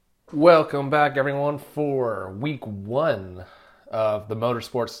Welcome back, everyone, for week one of the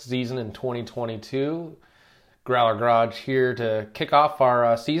motorsports season in 2022. Growler Garage here to kick off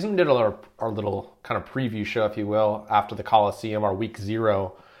our season. Did our little kind of preview show, if you will, after the Coliseum, our week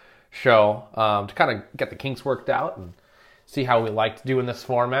zero show, to kind of get the kinks worked out and see how we liked doing this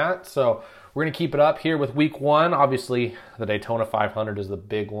format. So we're going to keep it up here with week one. Obviously, the Daytona 500 is the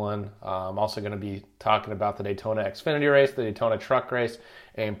big one. I'm also going to be talking about the Daytona Xfinity race, the Daytona truck race,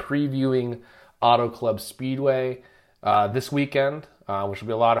 and previewing Auto Club Speedway this weekend, which will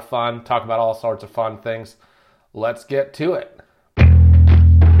be a lot of fun. Talk about all sorts of fun things. Let's get to it.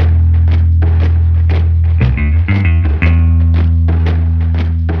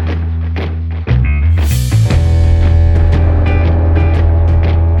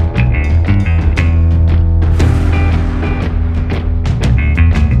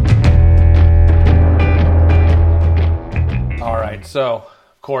 So,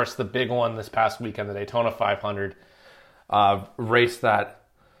 of course, the big one this past weekend, the Daytona 500 race that,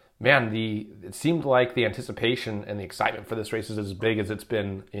 man, it seemed like the anticipation and the excitement for this race is as big as it's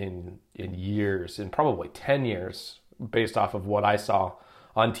been in years, in probably 10 years, based off of what I saw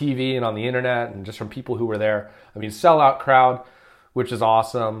on TV and on the internet and just from people who were there. I mean, sellout crowd, which is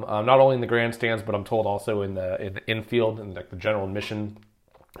awesome, not only in the grandstands, but I'm told also in the infield and the general admission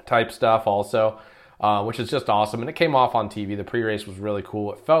type stuff also. Which is just awesome. And it came off on TV. The pre-race was really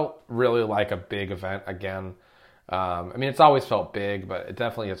cool. It felt really like a big event again. I mean, it's always felt big, but it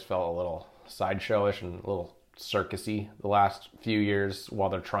definitely has felt a little sideshowish and a little circusy the last few years while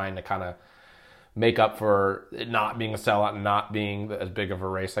they're trying to kind of make up for it not being a sellout and not being as big of a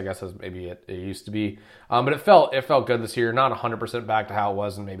race, I guess, as maybe it used to be. But it felt good this year. Not 100% back to how it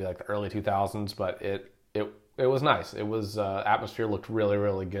was in maybe like the early 2000s, but it was nice. It was atmosphere looked really,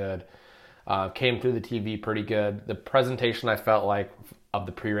 really good. Came through the TV pretty good. The presentation, I felt like, of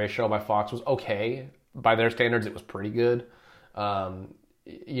the pre-race show by Fox was okay. By their standards, it was pretty good. Fox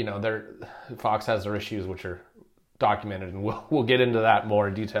has their issues, which are documented, and we'll get into that more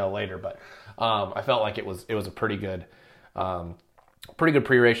in detail later. But I felt like it was a pretty good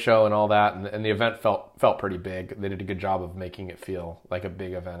pre-race show and all that, and the event felt pretty big. They did a good job of making it feel like a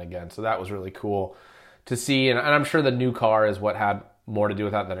big event again. So that was really cool to see, and I'm sure the new car is what had more to do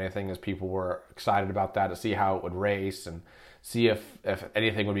with that than anything, as people were excited about that, to see how it would race and see if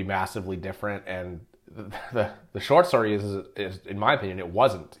anything would be massively different. And the short story is, in my opinion, it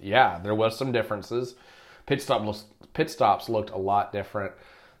wasn't. Yeah, there was some differences. Pit stops looked a lot different.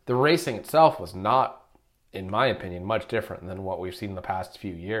 The racing itself was not, in my opinion, much different than what we've seen in the past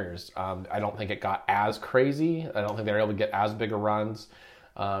few years. I don't think it got as crazy. I don't think they were able to get as big of runs.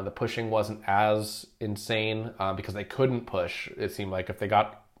 The pushing wasn't as insane because they couldn't push. It seemed like if they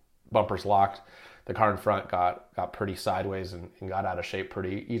got bumpers locked, the car in front got pretty sideways and got out of shape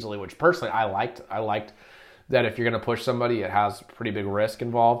pretty easily, which personally I liked. I liked that if you're going to push somebody, it has pretty big risk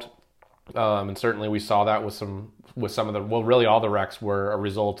involved. And certainly we saw that with some of the, well, really all the wrecks were a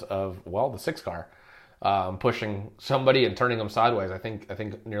result of, well, the six car pushing somebody and turning them sideways. I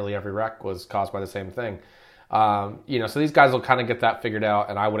think nearly every wreck was caused by the same thing. So these guys will kind of get that figured out,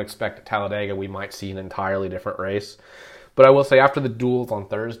 and I would expect at Talladega we might see an entirely different race. But I will say, after the duels on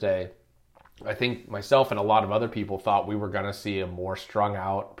Thursday, I think myself and a lot of other people thought we were going to see a more strung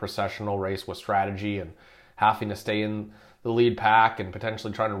out processional race with strategy and having to stay in the lead pack and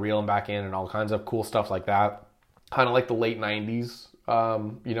potentially trying to reel them back in and all kinds of cool stuff like that. Kind of like the late 90s,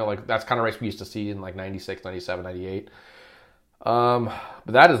 like that's kind of race we used to see in like 96, 97, 98. But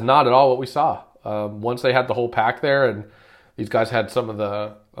that is not at all what we saw. Once they had the whole pack there and these guys had some of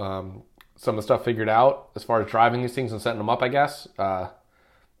the stuff figured out as far as driving these things and setting them up, I guess,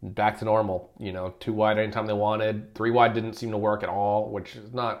 back to normal. 2 wide anytime they wanted. 3 wide didn't seem to work at all, which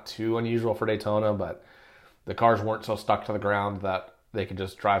is not too unusual for Daytona, but the cars weren't so stuck to the ground that they could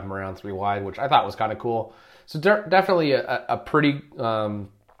just drive them around 3 wide, which I thought was kind of cool. So definitely a pretty an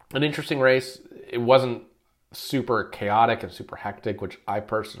interesting race. It wasn't super chaotic and super hectic, which I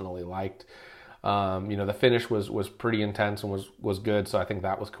personally liked. The finish was pretty intense and was good, so I think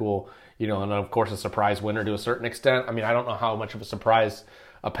that was cool. And of course a surprise winner to a certain extent. I mean, I don't know how much of a surprise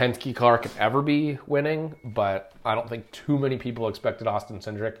a Penske car could ever be winning, but I don't think too many people expected Austin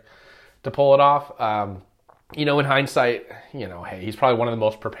Cindric to pull it off. In hindsight, hey, he's probably one of the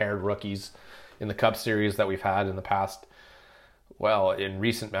most prepared rookies in the Cup Series that we've had in the past, well, in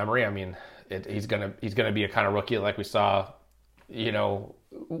recent memory. I mean, he's gonna be a kind of rookie like we saw,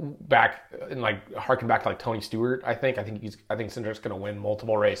 back in harken back to like Tony Stewart. I think Cindric's going to win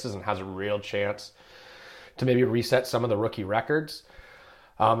multiple races and has a real chance to maybe reset some of the rookie records.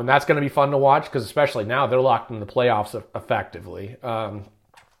 And that's going to be fun to watch because especially now they're locked in the playoffs effectively.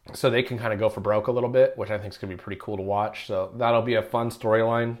 so they can kind of go for broke a little bit, which I think is going to be pretty cool to watch. So that'll be a fun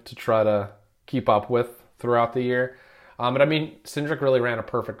storyline to try to keep up with throughout the year. But I mean, Cindric really ran a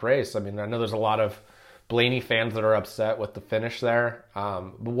perfect race. I mean, I know there's a lot of Blaney fans that are upset with the finish there.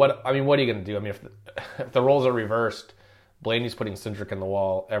 But what are you going to do? I mean, if the roles are reversed, Blaney's putting Cindric in the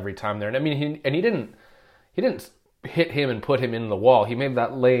wall every time there. And I mean, he didn't hit him and put him in the wall. He made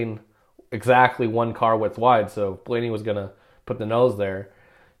that lane exactly one car width wide. So if Blaney was going to put the nose there,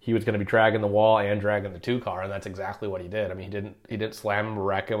 he was going to be dragging the wall and dragging the 2 car, and that's exactly what he did. I mean, he didn't slam him or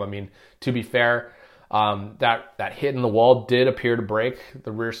wreck him. I mean, to be fair, that hit in the wall did appear to break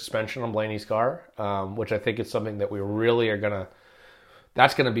the rear suspension on Blaney's car, which I think is something that we really are going to.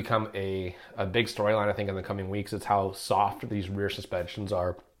 That's going to become a big storyline, I think, in the coming weeks. It's how soft these rear suspensions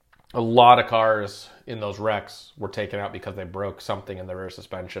are. A lot of cars in those wrecks were taken out because they broke something in the rear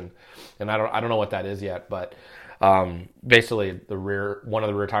suspension, and I don't know what that is yet, but basically one of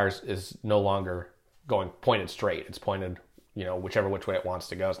the rear tires is no longer going pointed straight. It's pointed, which way it wants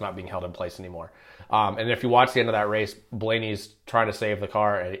to go. It's not being held in place anymore. And if you watch the end of that race, Blaney's trying to save the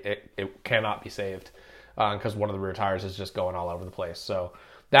car. It cannot be saved because one of the rear tires is just going all over the place. So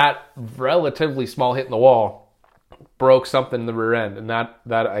that relatively small hit in the wall broke something in the rear end, and that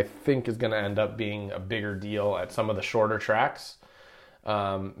I think is going to end up being a bigger deal at some of the shorter tracks.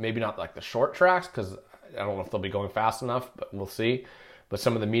 Maybe not like the short tracks, because I don't know if they'll be going fast enough, but we'll see. But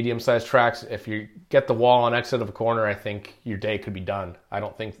some of the medium-sized tracks, if you get the wall on exit of a corner, I think your day could be done. I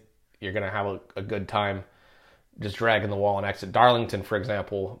don't think you're going to have a good time just dragging the wall on exit. Darlington, for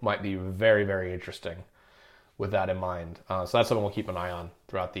example, might be very, very interesting with that in mind. So that's something we'll keep an eye on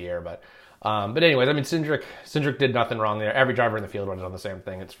throughout the year. But anyways, I mean, Cindric did nothing wrong there. Every driver in the field would have done the same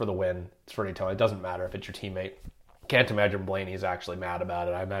thing. It's for the win. It's for Daytona. It doesn't matter if it's your teammate. Can't imagine Blaney's actually mad about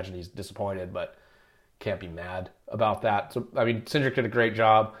it. I imagine he's disappointed, but can't be mad about that. So, I mean, Cindric did a great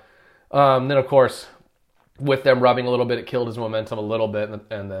job. Then, of course, with them rubbing a little bit, it killed his momentum a little bit.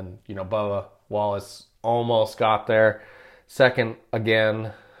 And then, Bubba Wallace almost got there. Second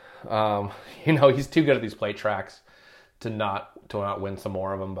again. He's too good at these plate tracks to not win some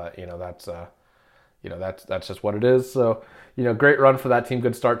more of them. But, that's just what it is. So, great run for that team.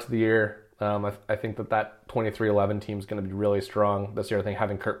 Good start to the year. I think that 23-11 team is going to be really strong this year. I think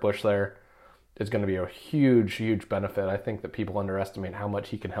having Kurt Busch there is going to be a huge, huge benefit. I think that people underestimate how much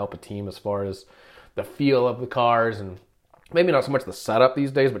he can help a team as far as the feel of the cars, and maybe not so much the setup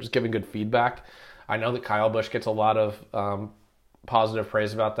these days, but just giving good feedback. I know that Kyle Busch gets a lot of positive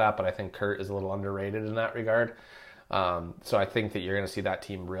praise about that, but I think Kurt is a little underrated in that regard. So I think that you're going to see that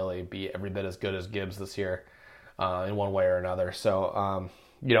team really be every bit as good as Gibbs this year in one way or another. So,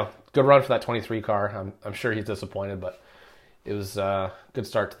 good run for that 23 car. I'm sure he's disappointed, but it was a good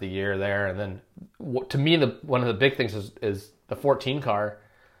start to the year there. And then, to me, one of the big things is the 14 car.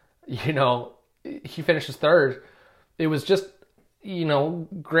 He finishes third. It was just,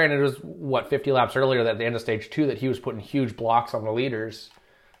 granted, it was 50 laps earlier at the end of stage 2 that he was putting huge blocks on the leaders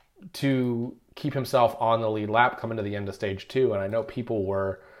to keep himself on the lead lap coming to the end of stage 2. And I know people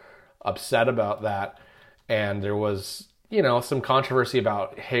were upset about that. And there was, some controversy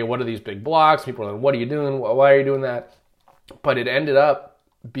about, hey, what are these big blocks? People were like, what are you doing? Why are you doing that? But it ended up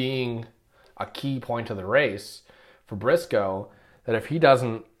being a key point of the race for Briscoe, that if he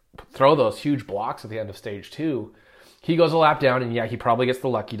doesn't throw those huge blocks at the end of stage 2, he goes a lap down, and he probably gets the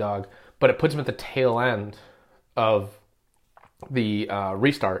lucky dog, but it puts him at the tail end of the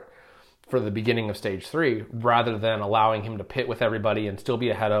restart for the beginning of stage 3, rather than allowing him to pit with everybody and still be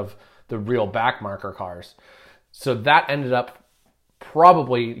ahead of the real back marker cars. So that ended up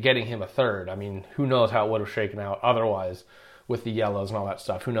probably getting him a third. I mean, who knows how it would have shaken out otherwise with the yellows and all that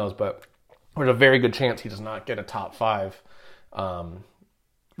stuff. Who knows? But there's a very good chance he does not get a top 5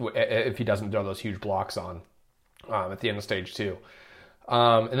 if he doesn't throw those huge blocks on at the end of stage 2.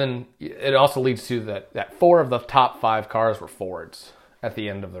 And then it also leads to that 4 of the top 5 cars were Fords at the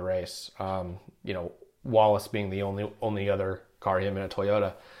end of the race. Wallace being the only other car, him in a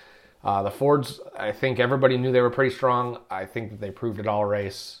Toyota. The Fords, I think everybody knew they were pretty strong. I think that they proved it all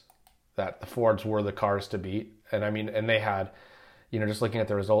race that the Fords were the cars to beat. And and they had, just looking at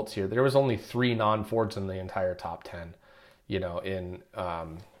the results here, there was only 3 non-Fords in the entire top 10, in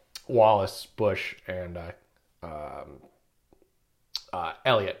Wallace, Busch, and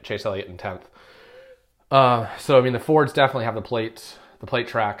Chase Elliott in 10th. So, the Fords definitely have the plate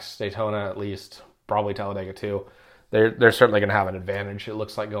tracks, Daytona at least, probably Talladega too. They're certainly going to have an advantage, it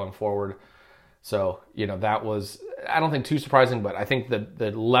looks like, going forward. So, that was, I don't think too surprising, but I think that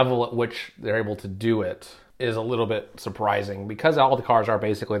the level at which they're able to do it is a little bit surprising because all the cars are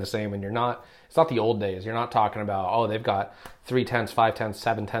basically the same, and it's not the old days. You're not talking about, oh, they've got 3/10, 5/10,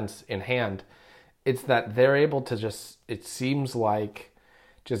 7/10 in hand. It's that they're able to just, it seems like,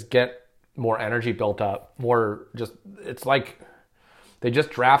 just get more energy built up, it's like they just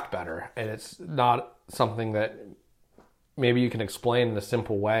draft better, and it's not something that maybe you can explain in a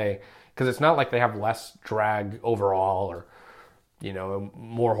simple way, because it's not like they have less drag overall or,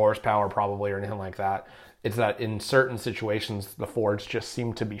 more horsepower probably or anything like that. It's that in certain situations, the Fords just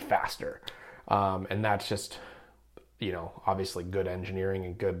seem to be faster. And that's just, obviously good engineering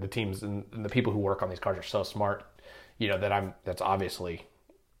and the teams and the people who work on these cars are so smart, that's obviously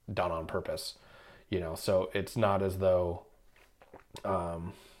done on purpose, so it's not as though,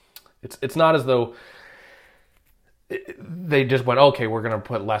 it's not as though they just went, okay, we're going to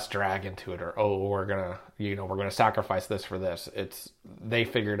put less drag into it, or, oh, we're going to sacrifice this for this. They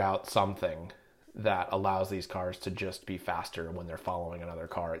figured out something that allows these cars to just be faster when they're following another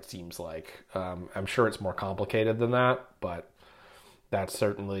car, it seems like. I'm sure it's more complicated than that, but that's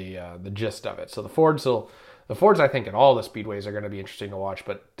certainly the gist of it. So the Fords, I think, at all the speedways are going to be interesting to watch,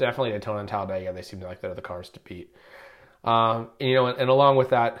 but definitely Daytona and Talladega, they seem like they're the cars to beat. And along with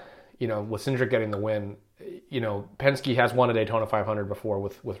that, with Cindric getting the win, Penske has won a Daytona 500 before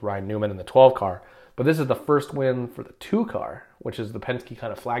with Ryan Newman in the 12 car, but this is the first win for the 2 car, which is the Penske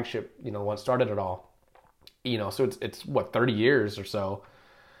kind of flagship, one started it all. So it's what, 30 years or so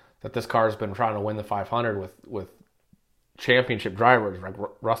that this car has been trying to win the 500 with championship drivers like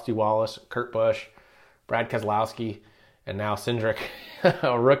Rusty Wallace, Kurt Busch, Brad Keselowski, and now Cindric,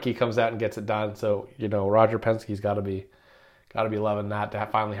 a rookie, comes out and gets it done. So, Roger Penske's got to be loving that, to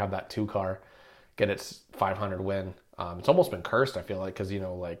finally have that 2 car get its 500 win. It's almost been cursed, I feel like, because,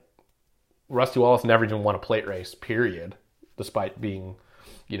 Rusty Wallace never even won a plate race, period, despite being,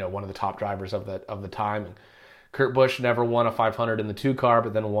 one of the top drivers of the time. And Kurt Busch never won a 500 in the 2 car,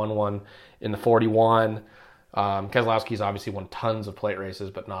 but then won one in the 41. Keselowski's obviously won tons of plate races,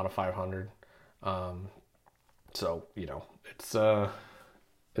 but not a 500. So,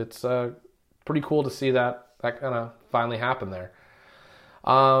 it's pretty cool to see that kind of finally happen there.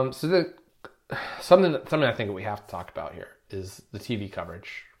 Something I think that we have to talk about here is the TV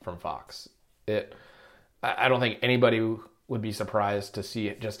coverage from Fox. I don't think anybody would be surprised to see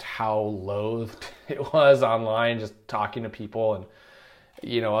just how loathed it was online, just talking to people and,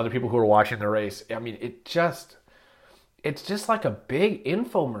 other people who are watching the race. I mean, it's just like a big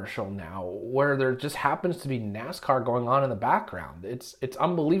infomercial now where there just happens to be NASCAR going on in the background. It's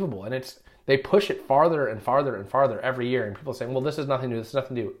unbelievable. And they push it farther and farther and farther every year. And people are saying, well, this is nothing new. This is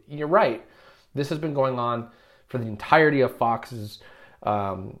nothing new. You're right. This has been going on for the entirety of Fox's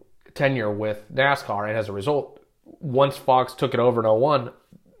tenure with NASCAR. And as a result, once Fox took it over in 2001,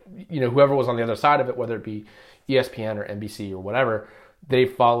 whoever was on the other side of it, whether it be ESPN or NBC or whatever, they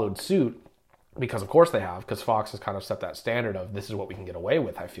followed suit. Because of course they have, because Fox has kind of set that standard of this is what we can get away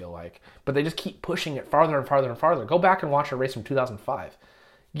with, I feel like. But they just keep pushing it farther and farther and farther. Go back and watch a race from 2005.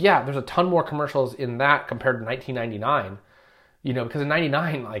 Yeah, there's a ton more commercials in that compared to 1999. Because in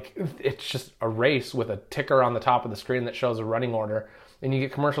 99, like, it's just a race with a ticker on the top of the screen that shows a running order, and you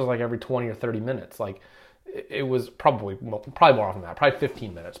get commercials like every 20 or 30 minutes. Like, it was probably more often than that, probably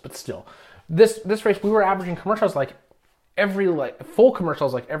 15 minutes, but still. This race, we were averaging commercials full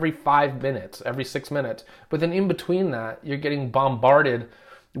commercials every 5 minutes, every 6 minutes. But then in between that, you're getting bombarded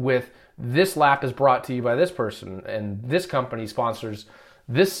with this lap is brought to you by this person, and this company sponsors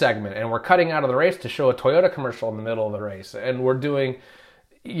this segment, and we're cutting out of the race to show a Toyota commercial in the middle of the race. And we're doing,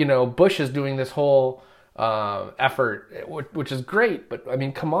 Busch is doing this whole effort, which is great. But I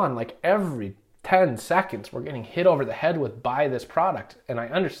mean, come on, like every 10 seconds, we're getting hit over the head with buy this product. And I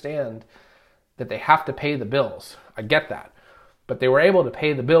understand that they have to pay the bills. I get that. But they were able to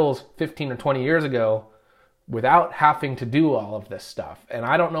pay the bills 15 or 20 years ago without having to do all of this stuff. And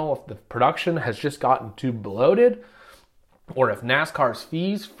I don't know if the production has just gotten too bloated, or if NASCAR's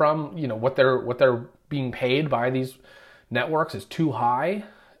fees from, what they're being paid by these networks is too high.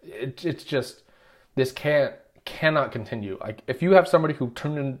 It's just, this cannot continue. Like, if you have somebody who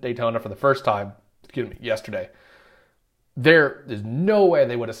tuned in Daytona for the first time, yesterday, there is no way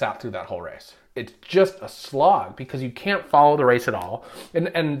they would have sat through that whole race. It's just a slog because you can't follow the race at all.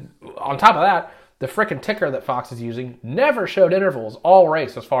 And on top of that, the frickin' ticker that Fox is using never showed intervals all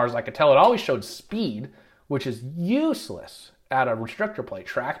race as far as I could tell. It always showed speed, which is useless at a restrictor plate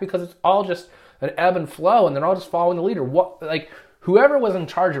track because it's all just an ebb and flow and they're all just following the leader. Whoever was in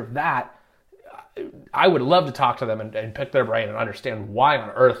charge of that, I would love to talk to them and pick their brain and understand why on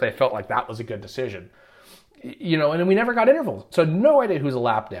earth they felt like that was a good decision. And we never got intervals. So no idea who's a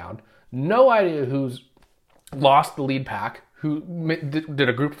lap down. No idea who's lost the lead pack, who did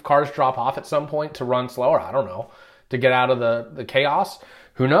a group of cars drop off at some point to run slower? I don't know. To get out of the chaos?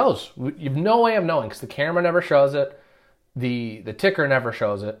 Who knows? You have no way of knowing because the camera never shows it. The ticker never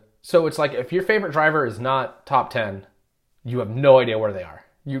shows it. So it's like if your favorite driver is not top 10, you have no idea where they are.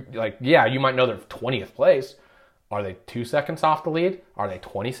 You might know they're 20th place. Are they 2 seconds off the lead? Are they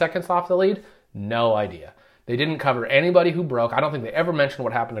 20 seconds off the lead? No idea. They didn't cover anybody who broke. I don't think they ever mentioned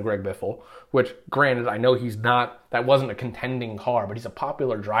what happened to Greg Biffle, which, granted, I know that wasn't a contending car, but he's a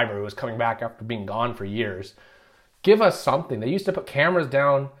popular driver who was coming back after being gone for years. Give us something. They used to put cameras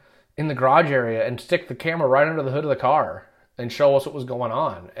down in the garage area and stick the camera right under the hood of the car and show us what was going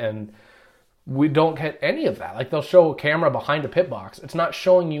on. And we don't get any of that. Like, they'll show a camera behind a pit box. It's not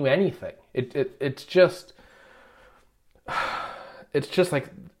showing you anything. It's just like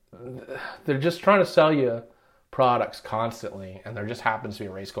they're just trying to sell you products constantly, and there just happens to be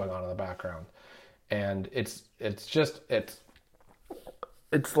a race going on in the background. And it's like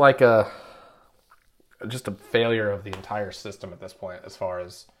just a failure of the entire system at this point as far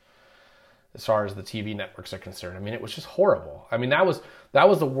as the TV networks are concerned. I mean, it was just horrible. I mean, that was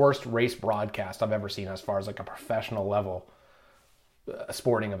the worst race broadcast I've ever seen as far as like a professional level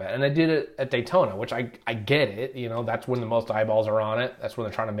sporting event. And I did it at Daytona, which I get it. You know, that's when the most eyeballs are on it. That's when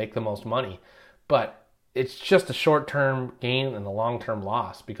they're trying to make the most money. But it's just a short-term gain and a long-term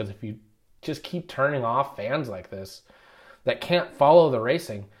loss, because if you just keep turning off fans like this that can't follow the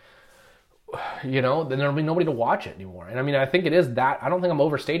racing, you know, then there'll be nobody to watch it anymore. And I mean, I think it is that. I don't think I'm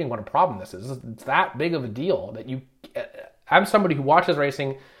overstating what a problem this is. It's that big of a deal that I'm somebody who watches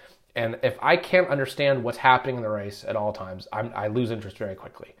racing, and if I can't understand what's happening in the race at all times, I lose interest very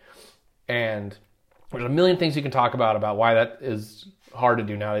quickly. And there's a million things you can talk about why that is hard to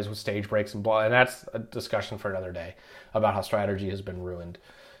do nowadays with stage breaks and blah. And that's a discussion for another day about how strategy has been ruined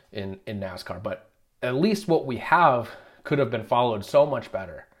in NASCAR. But at least what we have could have been followed so much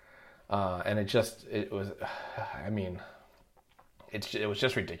better. And it was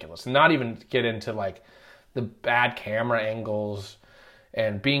just ridiculous. Not even get into like the bad camera angles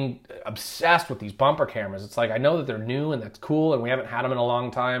and being obsessed with these bumper cameras. It's like, I know that they're new and that's cool, and we haven't had them in a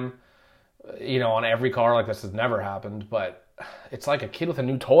long time, you know, on every car. Like, this has never happened, but it's like a kid with a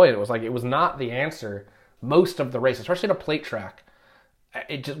new toy. It was not the answer most of the race, especially at a plate track.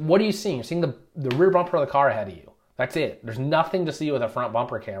 What are you seeing? You're seeing the rear bumper of the car ahead of you. That's it. There's nothing to see with a front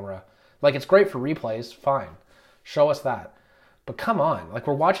bumper camera. Like, it's great for replays, fine. Show us that. But come on, like,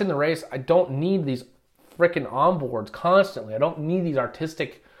 we're watching the race. I don't need these freaking onboards constantly. I don't need these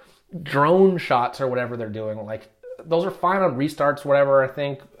artistic drone shots or whatever they're doing. Like, those are fine on restarts, whatever, I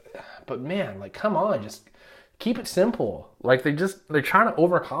think. But man, like, come on, just keep it simple. Like, they're trying to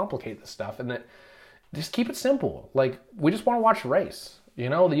overcomplicate this stuff, and just keep it simple. Like, we just want to watch the race. You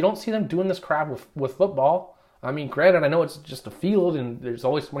know, you don't see them doing this crap with football. I mean, granted, I know it's just a field and there's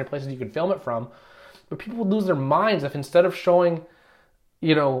always so many places you can film it from, but people would lose their minds if, instead of showing,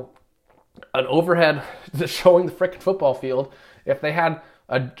 you know, an overhead showing the frickin' football field, if they had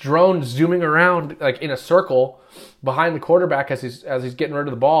a drone zooming around like in a circle behind the quarterback as he's getting rid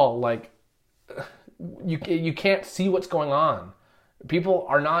of the ball, like, you can't see what's going on. People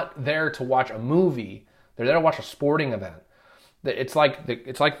are not there to watch a movie. They're there to watch a sporting event. It's like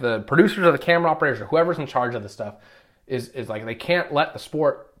the producers or the camera operators or whoever's in charge of this stuff is like, they can't let the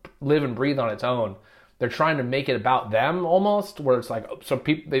sport live and breathe on its own. They're trying to make it about them almost, where it's like, so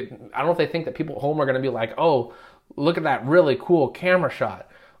people, I don't know if they think that people at home are going to be like, oh, look at that really cool camera shot.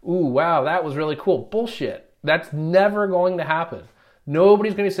 Ooh, wow, that was really cool. Bullshit. That's never going to happen.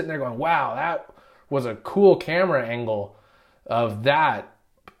 Nobody's going to be sitting there going, wow, that was a cool camera angle of that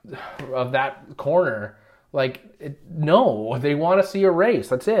corner. Like, no, they want to see a race.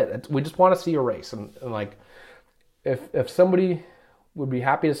 That's it. We just want to see a race. And like, if somebody would be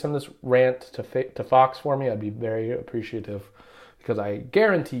happy to send this rant to Fox for me, I'd be very appreciative, because I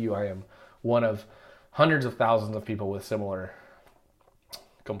guarantee you I am one of hundreds of thousands of people with similar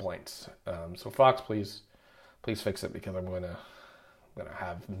complaints. So Fox, please fix it, because I'm gonna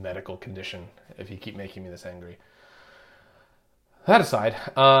have medical condition if you keep making me this angry. That aside,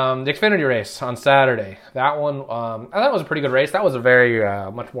 the Xfinity race on Saturday, that one, I thought it was a pretty good race. That was a very,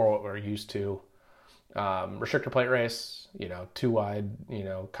 much more what we're used to. Restrictor plate race, you know, 2 wide, you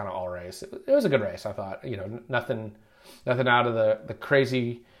know, kind of all race. It was a good race, I thought. You know, nothing out of the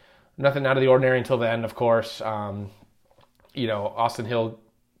crazy, nothing out of the ordinary until the end, of course. You know, Austin Hill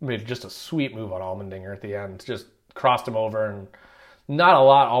made just a sweet move on Allmendinger at the end. Just crossed him over, and not a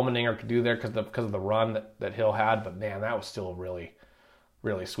lot Allmendinger could do there because of the run that Hill had, but man, that was still a really,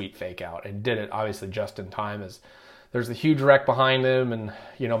 really sweet fake out, and did it obviously just in time as there's the huge wreck behind him, and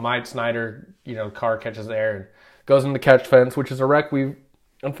Mike Snyder, car catches air and goes into the catch fence, which is a wreck we've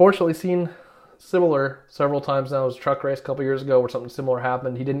unfortunately seen similar several times now. It was a truck race a couple years ago where something similar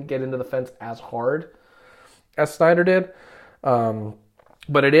happened. He didn't get into the fence as hard as Snyder did,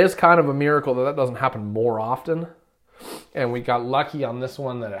 but it is kind of a miracle that doesn't happen more often. And we got lucky on this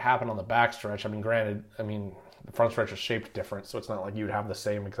one that it happened on the backstretch. Granted, the front stretch is shaped different, so it's not like you'd have the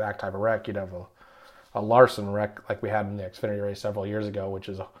same exact type of wreck. You'd have a Larson wreck like we had in the Xfinity race several years ago, which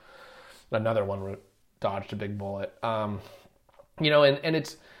is another one where dodged a big bullet. And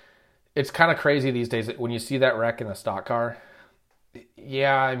it's kind of crazy these days when you see that wreck in a stock car.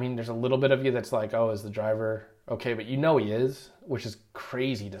 Yeah, there's a little bit of you that's like, oh, is the driver okay? But he is, which is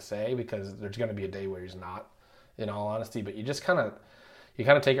crazy to say because there's going to be a day where he's not, in all honesty. But you just kind of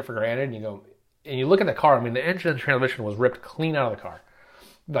take it for granted, and you go and you look at the car. The engine and transmission was ripped clean out of the car,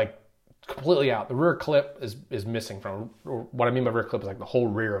 like completely out. The rear clip is missing from. What I mean by rear clip is like the whole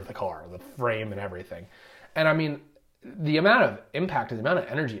rear of the car, the frame and everything. And the amount of impact and the amount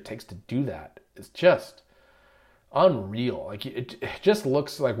of energy it takes to do that is just unreal. Like it just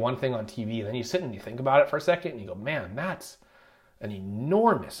looks like one thing on TV, and then you sit and you think about it for a second, and you go, man, that's an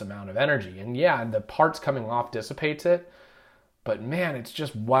enormous amount of energy. And yeah, the parts coming off dissipates it, but man, it's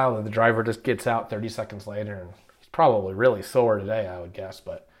just wild that the driver just gets out 30 seconds later, and he's probably really sore today, I would guess.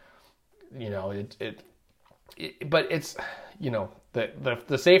 But but it's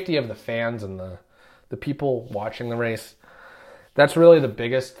the safety of the fans and the people watching the race. That's really the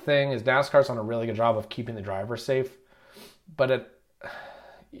biggest thing. Is NASCAR's done a really good job of keeping the driver safe, but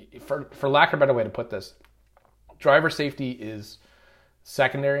for lack of a better way to put this, driver safety is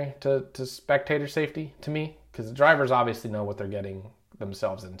secondary to spectator safety to me, because the drivers obviously know what they're getting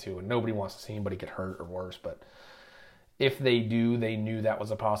themselves into, and nobody wants to see anybody get hurt or worse. But if they do, they knew that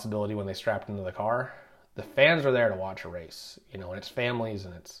was a possibility when they strapped into the car. The fans are there to watch a race, and it's families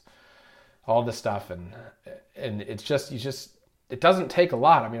and it's all this stuff, and it's just it doesn't take a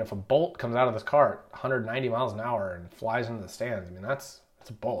lot. If a bolt comes out of this car at 190 miles an hour and flies into the stands, that's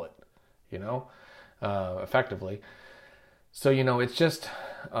a bullet, effectively. So, it's just,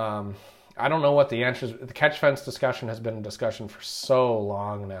 I don't know what the answer is. The catch fence discussion has been a discussion for so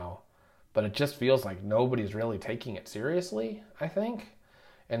long now, but it just feels like nobody's really taking it seriously, I think.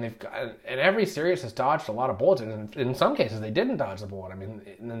 And every series has dodged a lot of bullets, and in some cases they didn't dodge the bullet.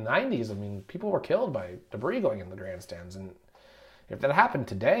 In the 90s, people were killed by debris going in the grandstands, and if that happened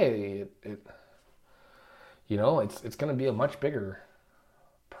today, it's going to be a much bigger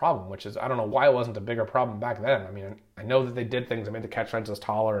problem, which is, I don't know why it wasn't a bigger problem back then. I know that they did things that made the catch fences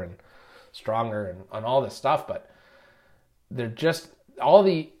taller and stronger and all this stuff, but they're just all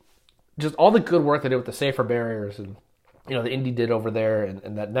the good work they did with the safer barriers, and the Indy did over there,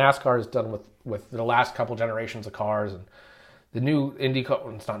 and that NASCAR has done with the last couple generations of cars, and the new Indy car,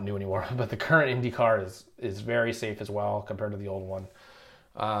 it's not new anymore, but the current Indy car is very safe as well compared to the old one.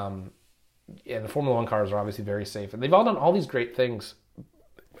 And the Formula One cars are obviously very safe, and they've all done all these great things.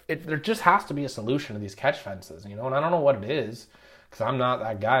 There just has to be a solution to these catch fences, and I don't know what it is, because I'm not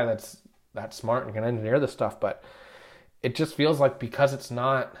that guy that's that smart and can engineer this stuff, but it just feels like because it's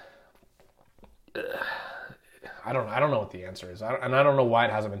not, I don't know what the answer is, and I don't know why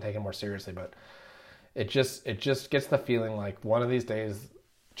it hasn't been taken more seriously, but it just gets the feeling like one of these days,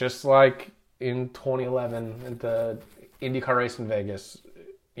 just like in 2011 at the IndyCar race in Vegas,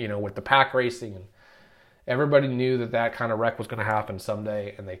 with the pack racing, and everybody knew that kind of wreck was going to happen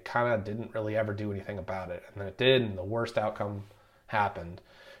someday, and they kind of didn't really ever do anything about it. And then it did, and the worst outcome happened,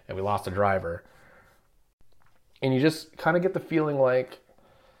 and we lost a driver. And you just kind of get the feeling like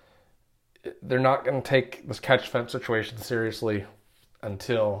they're not going to take this catch fence situation seriously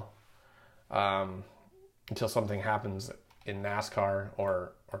until something happens in NASCAR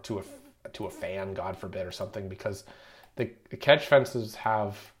or to a fan, God forbid, or something, because the catch fences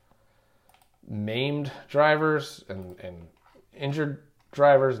have maimed drivers and injured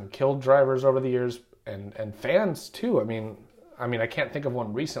drivers and killed drivers over the years, and fans too. I can't think of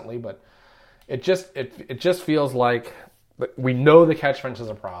one recently, but it just feels like we know the catch fence is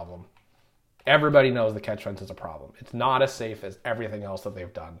a problem. Everybody knows the catch fence is a problem. It's not as safe as everything else that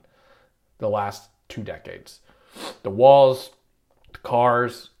they've done the last 2 decades. The walls, the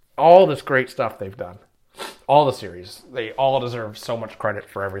cars, all this great stuff they've done. All the series, they all deserve so much credit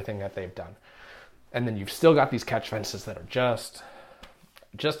for everything that they've done. And then you've still got these catch fences that are just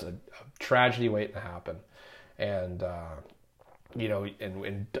a tragedy waiting to happen. And,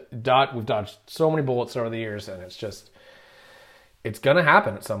 we've dodged so many bullets over the years, and it's going to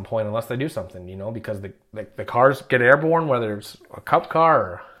happen at some point unless they do something, because the cars get airborne, whether it's a Cup car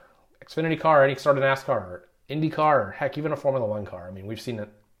or Xfinity car or any sort of NASCAR or IndyCar, or heck, even a Formula One car. I mean, we've seen it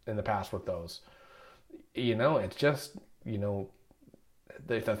in the past with those. It's just,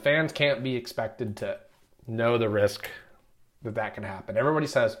 the fans can't be expected to know the risk that can happen. Everybody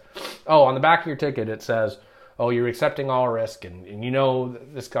says, oh, on the back of your ticket it says, oh, you're accepting all risk, and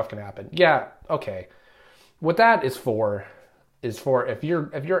this stuff can happen. Yeah, okay. What that is for if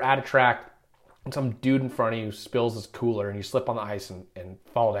you're at a track and some dude in front of you spills his cooler and you slip on the ice and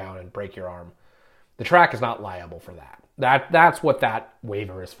fall down and break your arm. The track is not liable for that. That's what that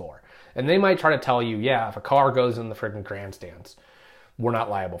waiver is for. And they might try to tell you, yeah, if a car goes in the freaking grandstands, we're not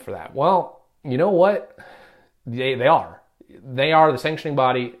liable for that. Well, you know what? They are. They are the sanctioning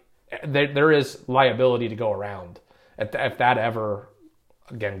body. There is liability to go around if that ever,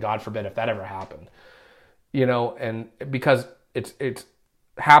 again, God forbid, if that ever happened. And because it's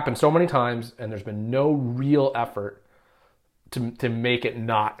happened so many times and there's been no real effort to make it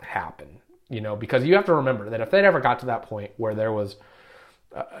not happen. Because you have to remember that if they'd ever got to that point where there was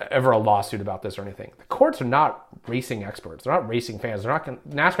ever a lawsuit about this or anything, the courts are not racing experts. They're not racing fans. NASCAR's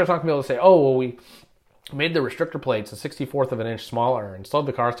not going to be able to say, oh, well, we made the restrictor plates a 64th of an inch smaller and slowed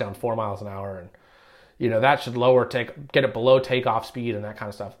the cars down 4 miles an hour. And, that should get it below takeoff speed and that kind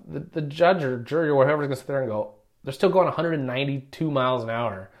of stuff. The judge or jury or whoever's going to sit there and go, they're still going 192 miles an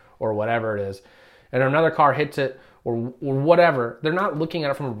hour or whatever it is. And another car hits it or whatever. They're not looking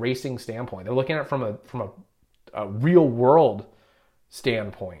at it from a racing standpoint. They're looking at it from a real world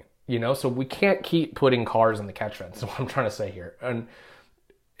standpoint, so we can't keep putting cars in the catch fence. That's what I'm trying to say here. And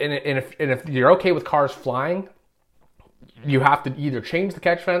if you're okay with cars flying, you have to either change the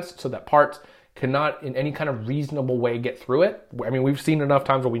catch fence so that parts cannot in any kind of reasonable way get through it. I mean, we've seen enough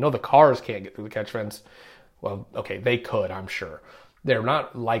times where we know the cars can't get through the catch fence. Well, okay, they could, I'm sure. They're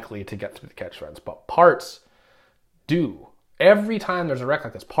not likely to get through the catch fence, but parts do. Every time there's a wreck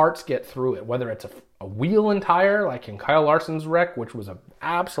like this, parts get through it, whether it's a wheel and tire, like in Kyle Larson's wreck, which was an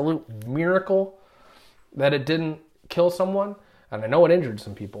absolute miracle that it didn't kill someone, and I know it injured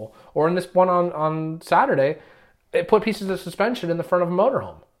some people, or in this one on Saturday, it put pieces of suspension in the front of a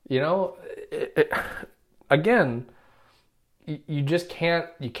motorhome. Again, you just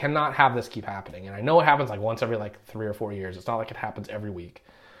cannot have this keep happening. And I know it happens like once every 3 or 4 years. It's not like it happens every week.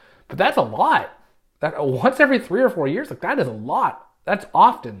 But that's a lot. That once every 3 or 4 years, that is a lot. That's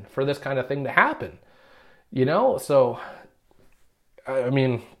often for this kind of thing to happen. So I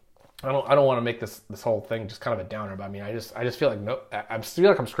mean, I don't want to make this whole thing just kind of a downer, but I mean, I just feel like I feel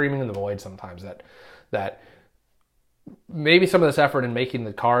like I'm screaming in the void sometimes that maybe some of this effort in making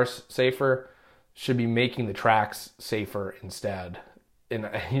the cars safer should be making the tracks safer instead. And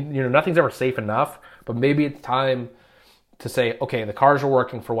nothing's ever safe enough, but maybe it's time to say, okay, the cars are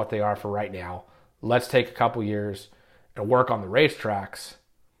working for what they are for right now. Let's take a couple years and work on the racetracks,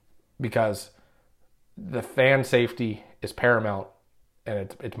 because the fan safety is paramount,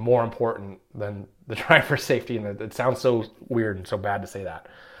 and it's more important than the driver safety. And it sounds so weird and so bad to say that,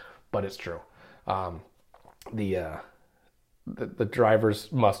 but it's true. The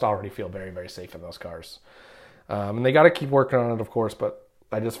drivers must already feel very, very safe in those cars. And they got to keep working on it, of course, but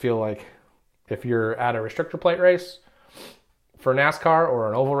I just feel like if you're at a restrictor plate race for NASCAR or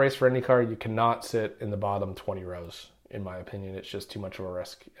an oval race for IndyCar, you cannot sit in the bottom 20 rows, in my opinion. It's just too much of a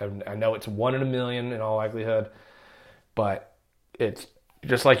risk. And I know it's 1 in a million in all likelihood, but it's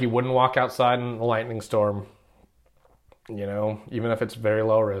just like you wouldn't walk outside in a lightning storm, even if it's very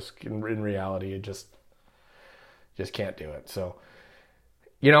low risk. In reality, it just can't do it. So,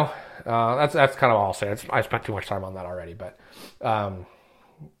 that's kind of all I'll say. I spent too much time on that already, but,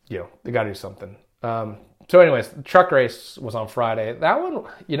 they got to do something. So anyways, the truck race was on Friday. That one,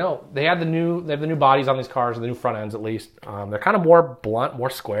 they have the new bodies on these cars, the new front ends at least. They're kind of more blunt, more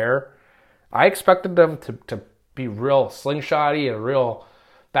square. I expected them to be real slingshotty and real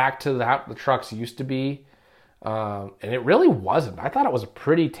back to how the trucks used to be. And it really wasn't. I thought it was a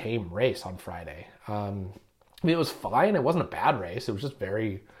pretty tame race on Friday. It was fine. It wasn't a bad race. It was just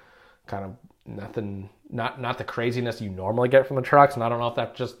very kind of nothing, not the craziness you normally get from the trucks. And I don't know if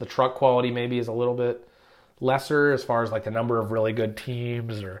that's just the truck quality maybe is a little bit lesser as far as the number of really good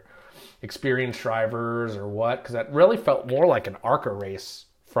teams or experienced drivers or what, because that really felt more like an ARCA race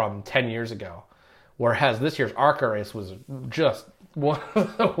from 10 years ago. Whereas this year's ARCA race was just one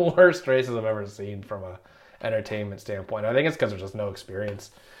of the worst races I've ever seen from a entertainment standpoint. I think it's because there's just no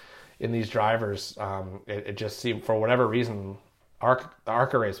experience in these drivers. It just seemed, for whatever reason, the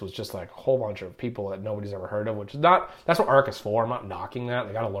ARCA race was just a whole bunch of people that nobody's ever heard of, which is not, that's what ARCA's for. I'm not knocking that.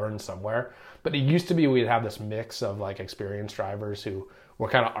 They got to learn somewhere. But it used to be we'd have this mix of experienced drivers who were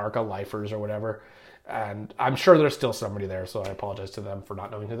kind of ARCA lifers or whatever. And I'm sure there's still somebody there, so I apologize to them for not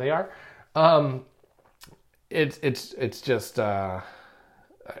knowing who they are. it's just I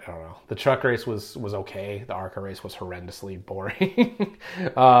don't know. The truck race was okay. The ARCA race was horrendously boring.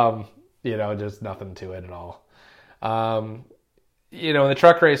 Just nothing to it at all. The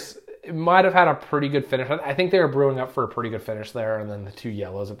truck race, it might have had a pretty good finish. I think they were brewing up for a pretty good finish there, and then the two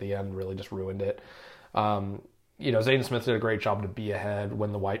yellows at the end really just ruined it. Zayden Smith did a great job to be ahead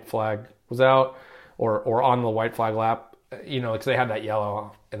when the white flag was out, or on the white flag lap. Because they had that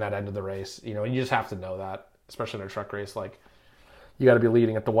yellow in that end of the race. And you just have to know that, especially in a truck race. Like, you got to be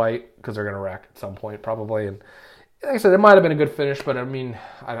leading at the white because they're going to wreck at some point probably. And like I said, it might have been a good finish, but I mean,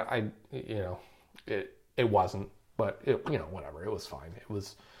 it wasn't. But whatever, it was fine.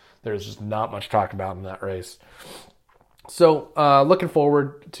 There's just not much talked about in that race. So looking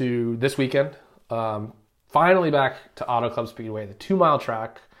forward to this weekend. Finally back to Auto Club Speedway, the 2-mile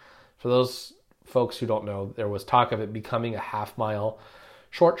track. For those folks who don't know, there was talk of it becoming a half-mile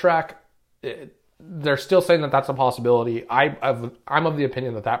short track. They're still saying that that's a possibility. I'm of the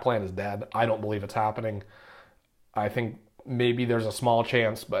opinion that plan is dead. I don't believe it's happening. I think maybe there's a small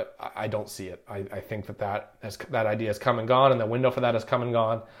chance, but I don't see it. I think that idea has come and gone, and the window for that has come and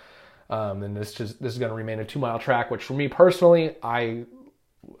gone. And this is going to remain a 2-mile track, which for me personally, I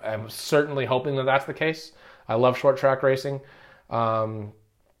am certainly hoping that that's the case. I love short track racing,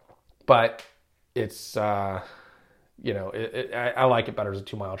 but it's I like it better as a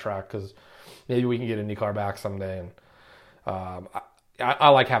 2-mile track because maybe we can get IndyCar back someday, and I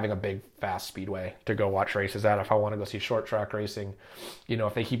like having a big, fast speedway to go watch races at if I want to go see short track racing.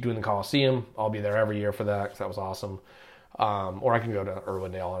 If they keep doing the Coliseum, I'll be there every year for that because that was awesome. Or I can go to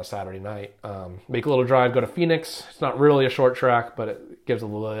Irwindale on a Saturday night, make a little drive, go to Phoenix. It's not really a short track, but it gives a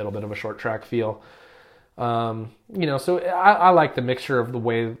little bit of a short track feel. So I like the mixture of the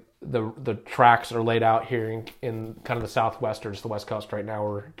way the tracks are laid out here in kind of the Southwest or just the West Coast right now.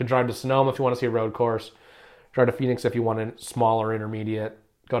 Where you can drive to Sonoma if you want to see a road course, drive to Phoenix if you want a smaller intermediate,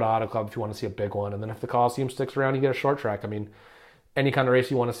 go to Auto Club if you want to see a big one, and then if the Coliseum sticks around, you get a short track. I mean, any kind of race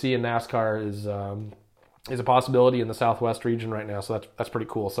you want to see in NASCAR is a possibility in the Southwest region right now, so that's pretty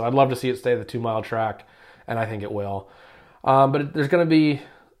cool. So I'd love to see it stay the 2-mile track, and I think it will. But there's going to be,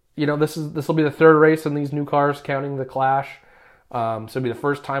 this will be the third race in these new cars, counting the Clash. So it'll be the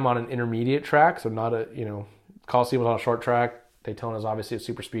first time on an intermediate track, so not Coliseum was on a short track. Daytona is obviously a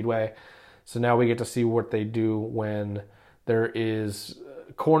super speedway. So now we get to see what they do when there is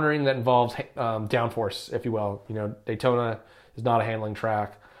cornering that involves downforce, if you will. Daytona is not a handling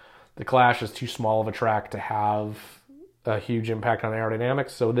track. The Clash is too small of a track to have a huge impact on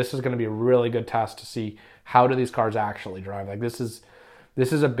aerodynamics. So this is going to be a really good test to see how do these cars actually drive. Like this is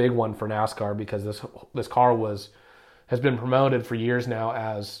a big one for NASCAR because this car has been promoted for years now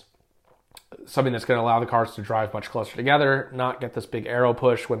as something that's going to allow the cars to drive much closer together, not get this big aero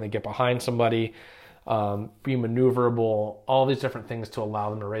push when they get behind somebody, be maneuverable, all these different things to allow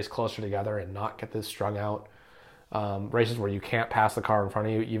them to race closer together and not get this strung out. Races where you can't pass the car in front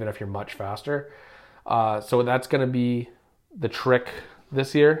of you, even if you're much faster. So that's going to be the trick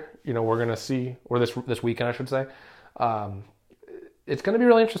this year. We're going to see, or this weekend, I should say. It's going to be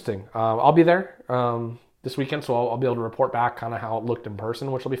really interesting. I'll be there this weekend, so I'll be able to report back kind of how it looked in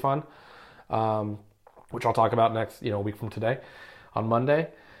person, which will be fun. Which I'll talk about next, a week from today, on Monday.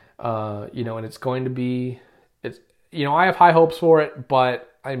 And it's going to be, I have high hopes for it, but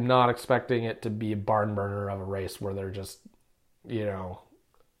I'm not expecting it to be a barn burner of a race where they're just, I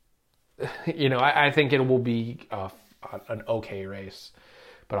think it will be an okay race,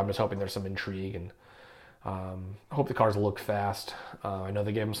 but I'm just hoping there's some intrigue and I hope the cars look fast. I know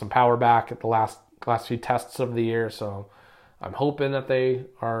they gave them some power back at the last few tests of the year, so I'm hoping that they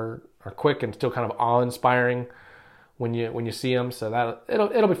are quick and still kind of awe-inspiring when you see them. So that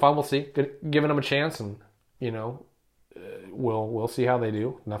it'll be fun. We'll see. Giving them a chance, and we'll see how they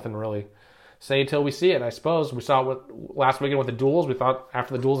do. Nothing really say till we see it, I suppose. We saw it last weekend with the duels. We thought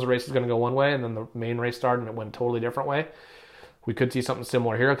after the duels the race was going to go one way, and then the main race started and it went a totally different way. We could see something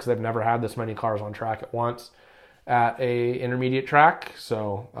similar here because they've never had this many cars on track at once at a intermediate track.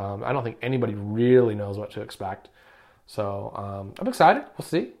 So I don't think anybody really knows what to expect. So I'm excited. We'll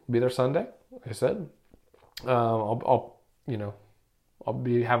see. Be there Sunday, like I said. I'll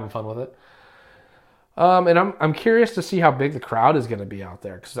be having fun with it. And I'm curious to see how big the crowd is going to be out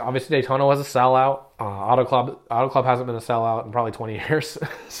there because obviously Daytona was a sellout. Auto Club hasn't been a sellout in probably 20 years,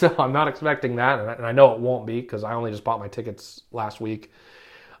 so I'm not expecting that, and I know it won't be because I only just bought my tickets last week,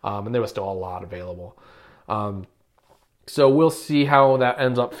 and there was still a lot available. So we'll see how that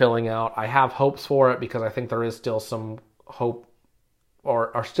ends up filling out. I have hopes for it because I think there is still some hope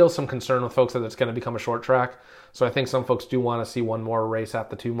or still some concern with folks that it's going to become a short track. So I think some folks do want to see one more race at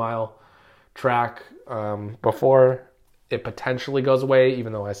the 2 mile track before it potentially goes away,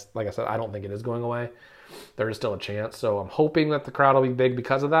 even though, like I said, I don't think it is going away. There is still a chance. So I'm hoping that the crowd will be big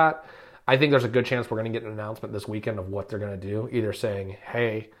because of that. I think there's a good chance we're going to get an announcement this weekend of what they're going to do, either saying,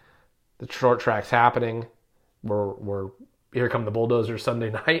 hey, the short track's happening. We're here come the Bulldozers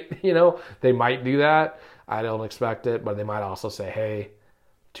Sunday night. They might do that. I don't expect it, but they might also say, hey,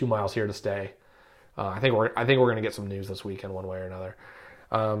 2 miles here to stay. I think we're going to get some news this weekend, one way or another.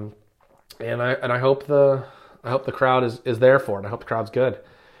 And I hope the crowd is there for it. I hope the crowd's good.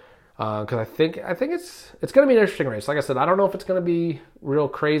 Because I think it's going to be an interesting race. Like I said, I don't know if it's going to be real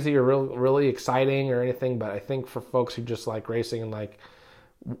crazy or really exciting or anything, but I think for folks who just like racing and like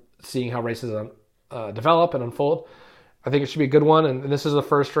seeing how races develop and unfold, I think it should be a good one. And this is the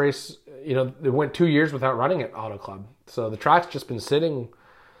first race. It went 2 years without running at Auto Club, so the track's just been sitting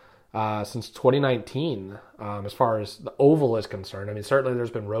since 2019 as far as the oval is concerned. I mean, certainly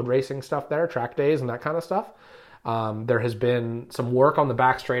there's been road racing stuff there, track days and that kind of stuff. There has been some work on the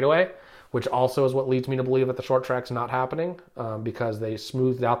back straightaway, which also is what leads me to believe that the short track's not happening because they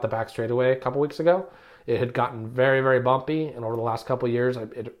smoothed out the back straightaway a couple weeks ago. It had gotten very, very bumpy, and over the last couple of years,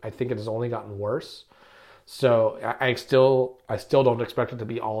 I think it has only gotten worse. So I still don't expect it to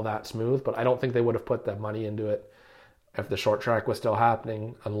be all that smooth, but I don't think they would have put that money into it if the short track was still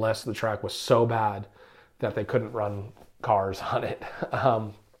happening, unless the track was so bad that they couldn't run cars on it.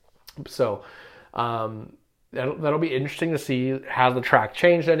 That'll be interesting to see. Has the track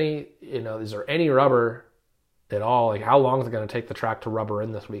changed any? Is there any rubber at all? Like, how long is it going to take the track to rubber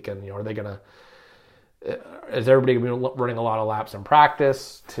in this weekend? Are they going to? Is everybody going to be running a lot of laps in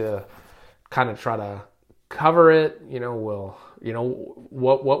practice to kind of try to cover it? What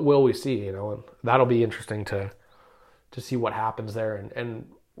will we see? And that'll be interesting to see what happens there. And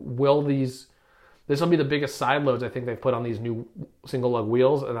will this will be the biggest side loads I think they've put on these new single lug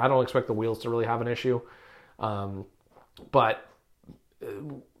wheels, and I don't expect the wheels to really have an issue. But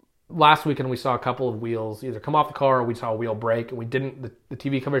last weekend we saw a couple of wheels either come off the car or we saw a wheel break, and the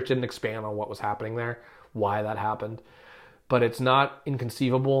TV coverage didn't expand on what was happening there, why that happened. But it's not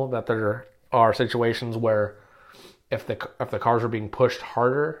inconceivable that there are situations where if the cars are being pushed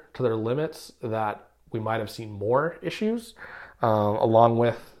harder to their limits, that we might have seen more issues, along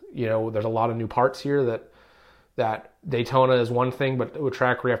with, there's a lot of new parts here that Daytona is one thing, but a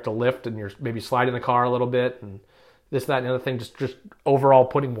track where you have to lift and you're maybe sliding the car a little bit and this, that, and the other thing, just overall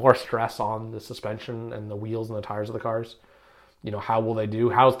putting more stress on the suspension and the wheels and the tires of the cars. How will they do?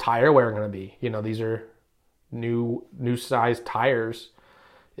 How's tire wear going to be? These are new size tires.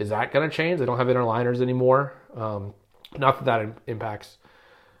 Is that going to change? They don't have inner liners anymore. Not that impacts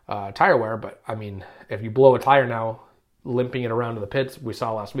tire wear, but I mean, if you blow a tire now, limping it around to the pits we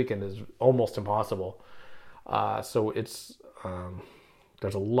saw last weekend is almost impossible. So it's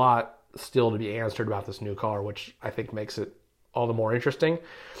there's a lot still to be answered about this new car, which I think makes it all the more interesting.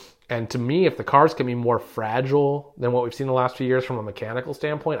 And to me, if the cars can be more fragile than what we've seen the last few years from a mechanical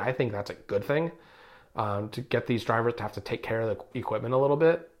standpoint, I think that's a good thing, to get these drivers to have to take care of the equipment a little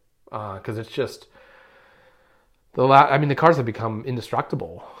bit, because it's just the cars have become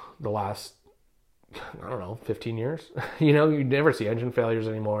indestructible the last, 15 years. You never see engine failures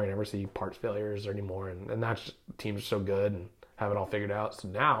anymore. You never see parts failures anymore. And that's just, teams are so good and have it all figured out. So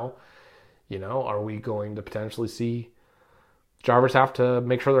now, are we going to potentially see drivers have to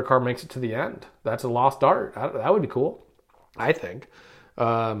make sure their car makes it to the end? That's a lost art. That would be cool, I think.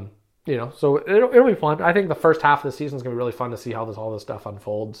 So it'll be fun. I think the first half of the season is going to be really fun to see how all this stuff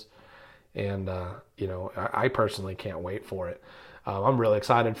unfolds. And, I personally can't wait for it. I'm really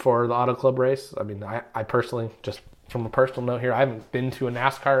excited for the Auto Club race. I mean, I personally, just from a personal note here, I haven't been to a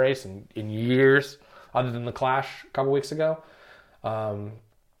NASCAR race in years, other than the Clash a couple weeks ago.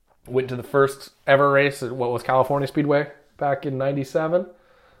 Went to the first ever race at what was California Speedway back in '97.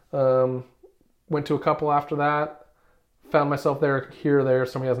 Went to a couple after that. Found myself there, here or there.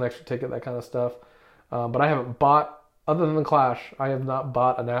 Somebody has an extra ticket, that kind of stuff. But I haven't bought, other than the Clash, I have not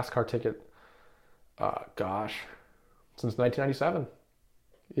bought a NASCAR ticket, since 1997.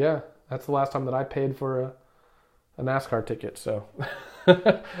 Yeah, that's the last time that I paid for a NASCAR ticket. So,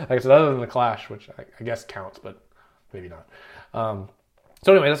 like I said, other than the Clash, which I guess counts, but maybe not.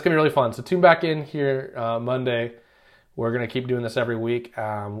 So anyway, that's going to be really fun. So tune back in here Monday. We're going to keep doing this every week.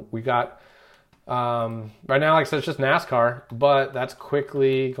 We got, right now, like I said, it's just NASCAR, but that's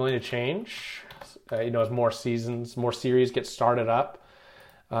quickly going to change. As more series get started up.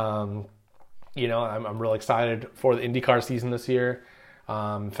 I'm really excited for the IndyCar season this year.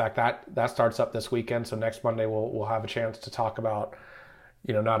 In fact, that starts up this weekend. So next Monday we'll have a chance to talk about,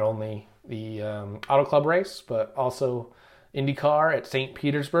 not only the Auto Club race, but also IndyCar at St.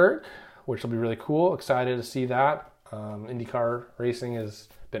 Petersburg which will be really cool. Excited to see that. IndyCar racing has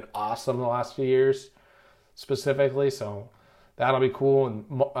been awesome the last few years, specifically, so that'll be cool.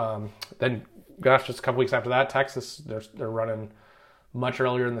 And then, gosh, just a couple weeks after that, Texas, they're running much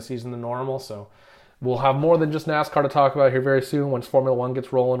earlier in the season than normal, so we'll have more than just NASCAR to talk about here very soon. Once Formula One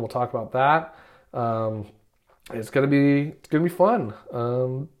gets rolling, we'll talk about that. It's gonna be fun.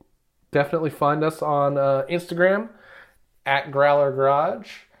 Definitely find us on Instagram at Growler Garage.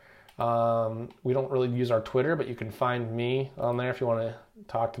 We don't really use our Twitter, but you can find me on there if you want to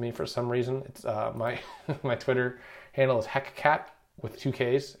talk to me for some reason. It's my my Twitter handle is Heckcat with 2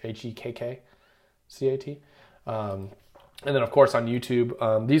 Ks, HEKKCAT. And then of course on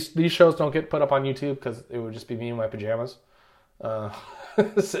YouTube. These shows don't get put up on YouTube because it would just be me in my pajamas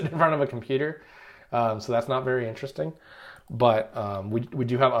sitting in front of a computer. So that's not very interesting. But we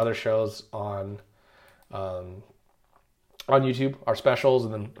do have other shows on YouTube, our specials,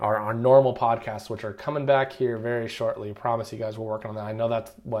 and then our normal podcasts, which are coming back here very shortly. I promise you guys we're working on that. I know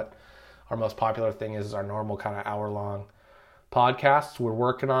that's what our most popular thing is our normal kind of hour-long podcasts. We're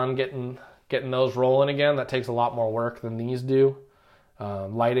working on getting those rolling again. That takes a lot more work than these do.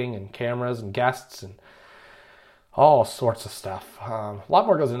 Lighting and cameras and guests and all sorts of stuff. A lot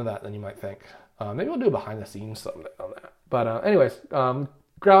more goes into that than you might think. Maybe we'll do a behind-the-scenes something on that. But anyways,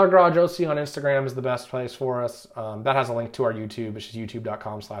 Growler Garage OC on Instagram is the best place for us. That has a link to our YouTube, which is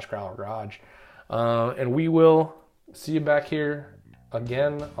youtube.com/Growler Garage. And we will see you back here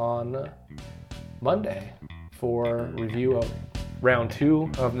again on Monday for review of round 2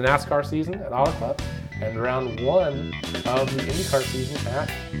 of the NASCAR season at Auto Club and round 1 of the IndyCar season at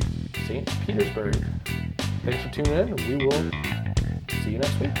St. Petersburg. Thanks for tuning in, and we will see you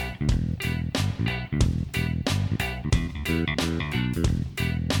next week.